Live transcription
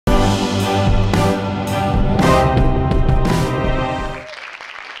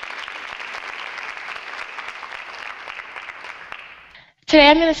Today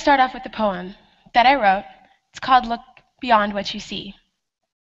I'm going to start off with a poem that I wrote. It's called Look Beyond What You See.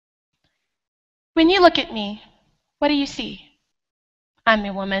 When you look at me, what do you see? I'm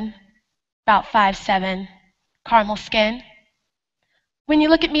a woman, about 5'7", caramel skin. When you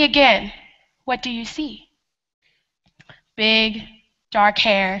look at me again, what do you see? Big, dark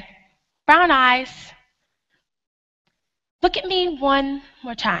hair, brown eyes. Look at me one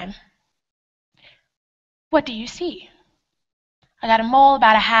more time. What do you see? I got a mole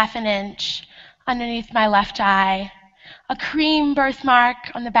about 1/2 inch underneath my left eye, a cream birthmark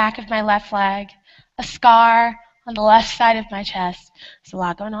on the back of my left leg, a scar on the left side of my chest. There's a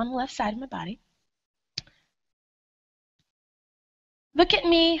lot going on the left side of my body. Look at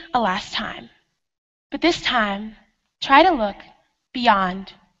me a last time, but this time, try to look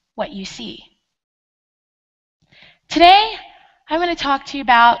beyond what you see. Today, I'm going to talk to you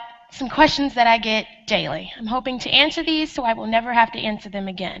about some questions that I get daily. I'm hoping to answer these so I will never have to answer them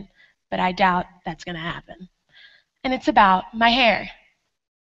again, but I doubt that's going to happen. And it's about my hair.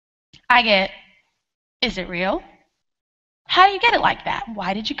 I get, is it real? How do you get it like that?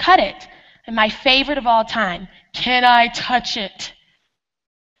 Why did you cut it? And my favorite of all time, can I touch it?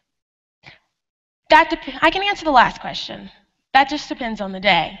 I can answer the last question. That just depends on the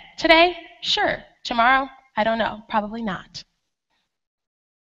day. Today, sure. Tomorrow, I don't know. Probably not.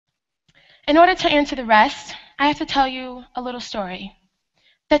 In order to answer the rest, I have to tell you a little story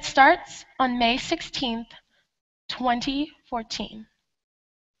that starts on May 16th, 2014,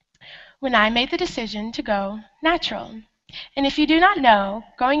 when I made the decision to go natural. And if you do not know,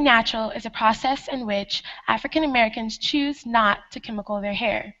 going natural is a process in which African Americans choose not to chemical their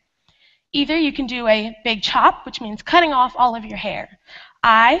hair. Either you can do a big chop, which means cutting off all of your hair.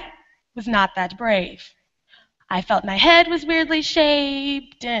 I was not that brave. I felt my head was weirdly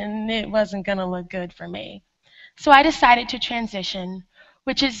shaped and it wasn't going to look good for me. So I decided to transition,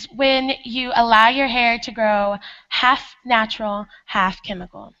 which is when you allow your hair to grow half natural, half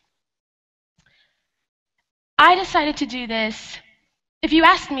chemical. I decided to do this. If you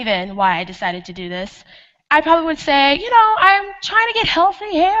asked me then why I decided to do this, I probably would say, I'm trying to get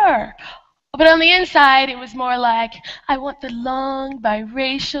healthy hair. But on the inside, it was more like, I want the long,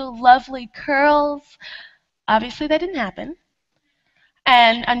 biracial, lovely curls. Obviously, that didn't happen.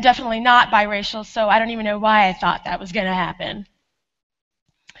 And I'm definitely not biracial, so I don't even know why I thought that was going to happen.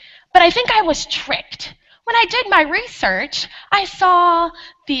 But I think I was tricked. When I did my research, I saw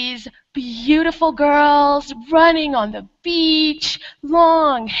these beautiful girls running on the beach,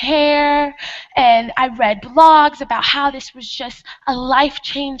 long hair, and I read blogs about how this was just a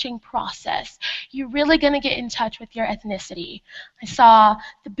life-changing process. You're really going to get in touch with your ethnicity. I saw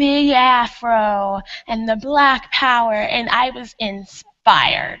the big afro and the black power, and I was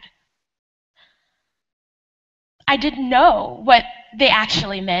inspired. I didn't know what they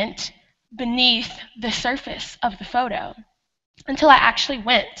actually meant beneath the surface of the photo until I actually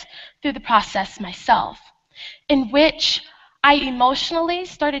went through the process myself, in which I emotionally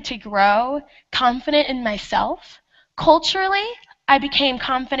started to grow confident in myself. Culturally, I became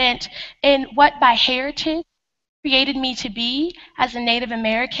confident in what my heritage created me to be as a Native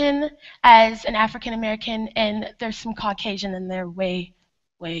American, as an African American, and there's some Caucasian in there way,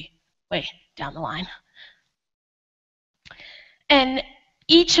 way, way down the line. And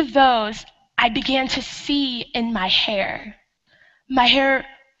each of those I began to see in my hair. My hair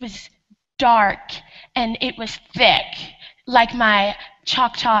was dark and it was thick, like my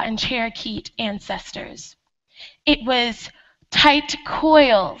Choctaw and Cherokee ancestors. It was tight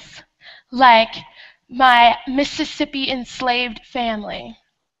coils, like my Mississippi enslaved family.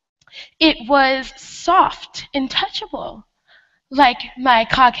 It was soft and touchable, like my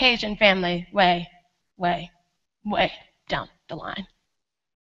Caucasian family way, way, way down the line.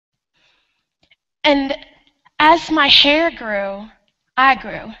 And as my hair grew, I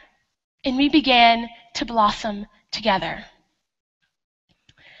grew, and we began to blossom together.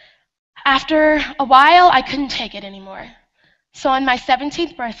 After a while, I couldn't take it anymore. So on my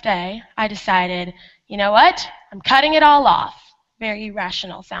 17th birthday, I decided, you know what? I'm cutting it all off. Very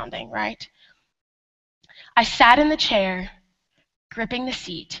irrational sounding, right? I sat in the chair, gripping the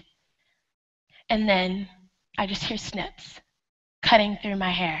seat, and then I just hear snips cutting through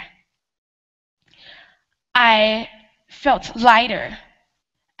my hair. I felt lighter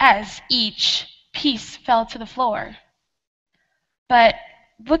as each piece fell to the floor. But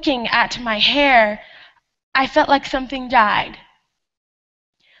looking at my hair, I felt like something died.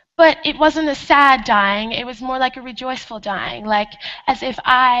 But it wasn't a sad dying, it was more like a rejoiceful dying, like as if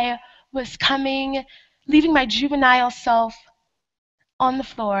I was leaving my juvenile self on the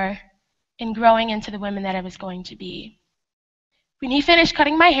floor and growing into the woman that I was going to be. When he finished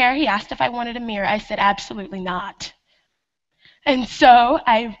cutting my hair, he asked if I wanted a mirror. I said, absolutely not. And so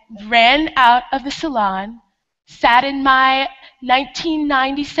I ran out of the salon, sat in my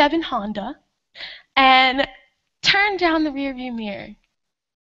 1997 Honda, and turned down the rearview mirror.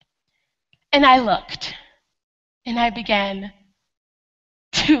 And I looked, and I began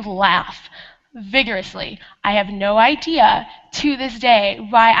to laugh vigorously. I have no idea to this day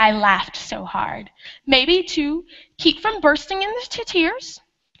why I laughed so hard. Maybe to keep from bursting into tears,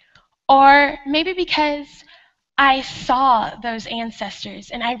 or maybe because I saw those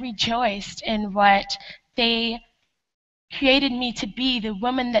ancestors and I rejoiced in what they created me to be, the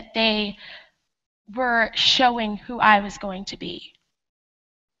woman that they were showing who I was going to be.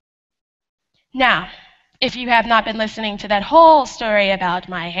 Now, if you have not been listening to that whole story about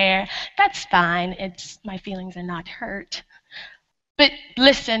my hair, that's fine. My feelings are not hurt. But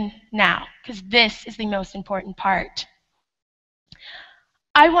listen now, because this is the most important part.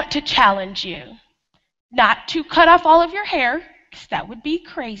 I want to challenge you not to cut off all of your hair, because that would be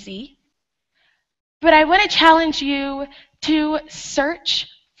crazy. But I want to challenge you to search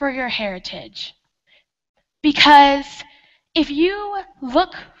for your heritage. Because if you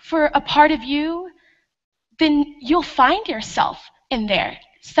look for a part of you, then you'll find yourself in there,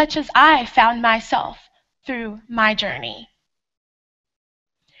 such as I found myself through my journey.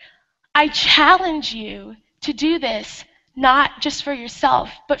 I challenge you to do this not just for yourself,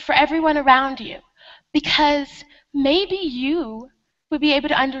 but for everyone around you, because maybe you would be able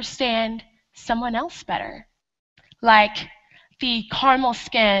to understand someone else better, like the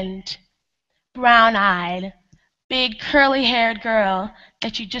caramel-skinned, brown-eyed, big curly-haired girl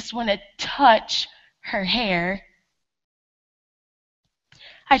that you just want to touch her hair.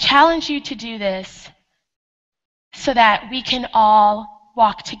 I challenge you to do this so that we can all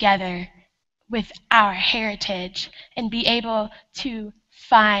walk together with our heritage and be able to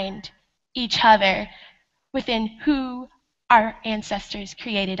find each other within who our ancestors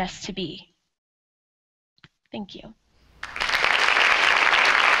created us to be. Thank you.